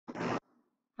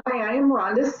Hi, I'm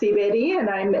Rhonda Seabady, and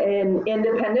I'm an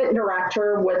independent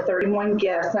director with 31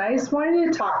 Gifts. And I just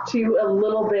wanted to talk to you a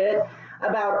little bit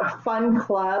about a fun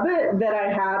club that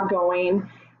I have going,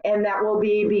 and that will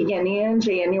be beginning in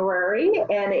January,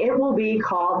 and it will be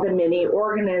called the Mini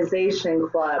Organization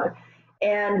Club.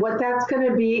 And what that's going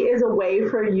to be is a way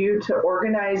for you to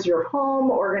organize your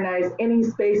home, organize any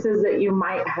spaces that you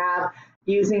might have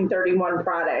using 31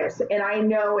 products. And I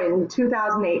know in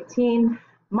 2018,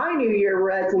 my New Year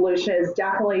resolution is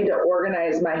definitely to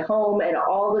organize my home and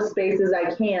all the spaces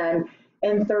I can,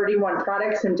 and 31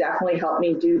 products can definitely help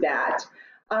me do that.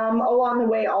 Along the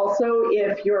way, also,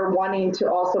 if you're wanting to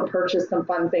also purchase some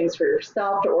fun things for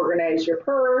yourself to organize your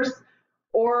purse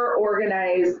or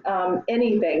organize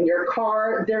anything, your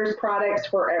car, there's products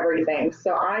for everything.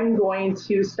 So I'm going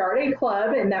to start a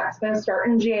club, and that's going to start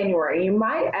in January. You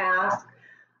might ask,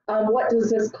 what does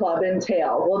this club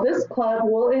entail? Well, this club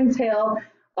will entail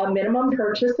a minimum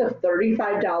purchase of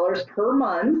 $35 per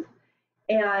month,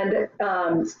 and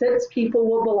 6 people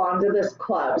will belong to this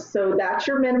club. So that's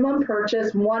your minimum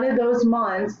purchase. One of those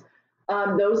months,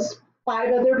 those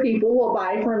 5 other people will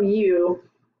buy from you,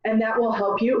 and that will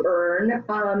help you earn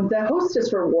the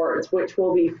Hostess Rewards, which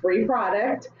will be free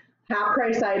product, half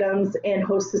price items, and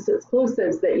Hostess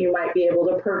exclusives that you might be able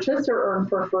to purchase or earn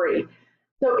for free.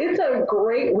 So it's a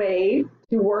great way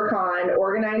to work on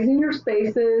organizing your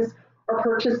spaces or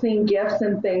purchasing gifts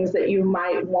and things that you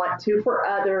might want to for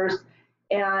others,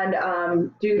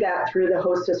 and do that through the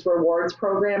Hostess Rewards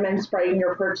program and spreading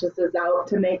your purchases out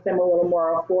to make them a little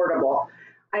more affordable.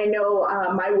 I know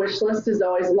my wish list is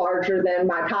always larger than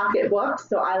my pocketbook,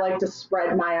 so I like to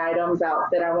spread my items out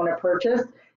that I want to purchase,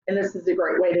 and this is a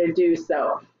great way to do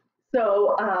so.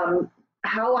 So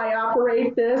how I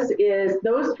operate this is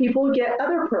those people get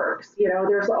other perks. You know,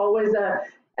 there's always a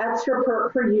extra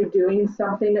perk for you doing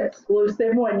something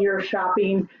exclusive when you're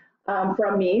shopping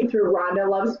from me through Rhonda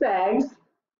Loves Bags,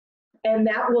 and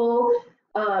that will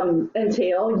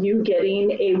entail you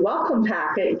getting a welcome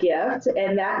packet gift,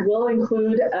 and that will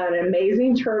include an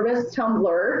amazing Tervis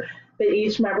tumbler that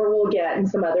each member will get, and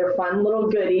some other fun little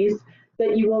goodies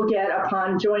that you will get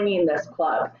upon joining this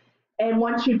club. And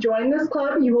once you join this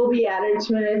club, you will be added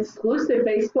to an exclusive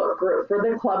Facebook group for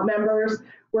the club members,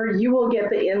 where you will get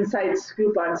the inside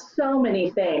scoop on so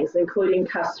many things, including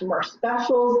customer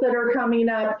specials that are coming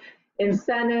up,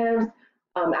 incentives,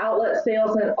 outlet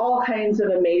sales, and all kinds of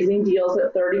amazing deals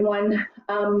that 31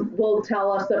 will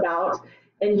tell us about.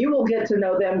 And you will get to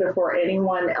know them before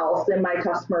anyone else in my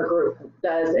customer group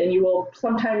does. And you will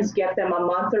sometimes get them a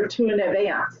month or two in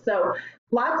advance. So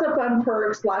lots of fun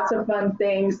perks, lots of fun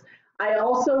things. I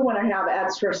also, when I have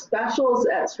extra specials,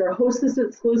 extra Hostess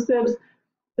exclusives,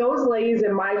 those ladies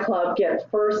in my club get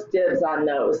first dibs on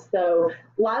those. So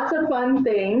lots of fun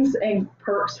things and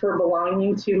perks for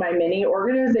belonging to my mini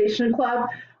organization club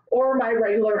or my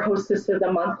regular Hostess of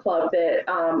the Month club that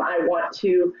I want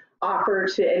to offer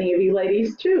to any of you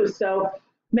ladies too. So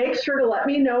make sure to let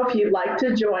me know if you'd like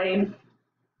to join,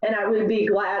 and I would be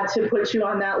glad to put you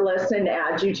on that list and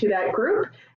add you to that group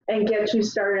and get you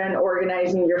started on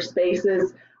organizing your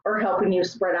spaces or helping you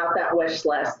spread out that wish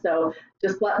list. So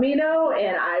just let me know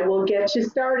and I will get you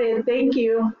started. Thank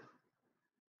you.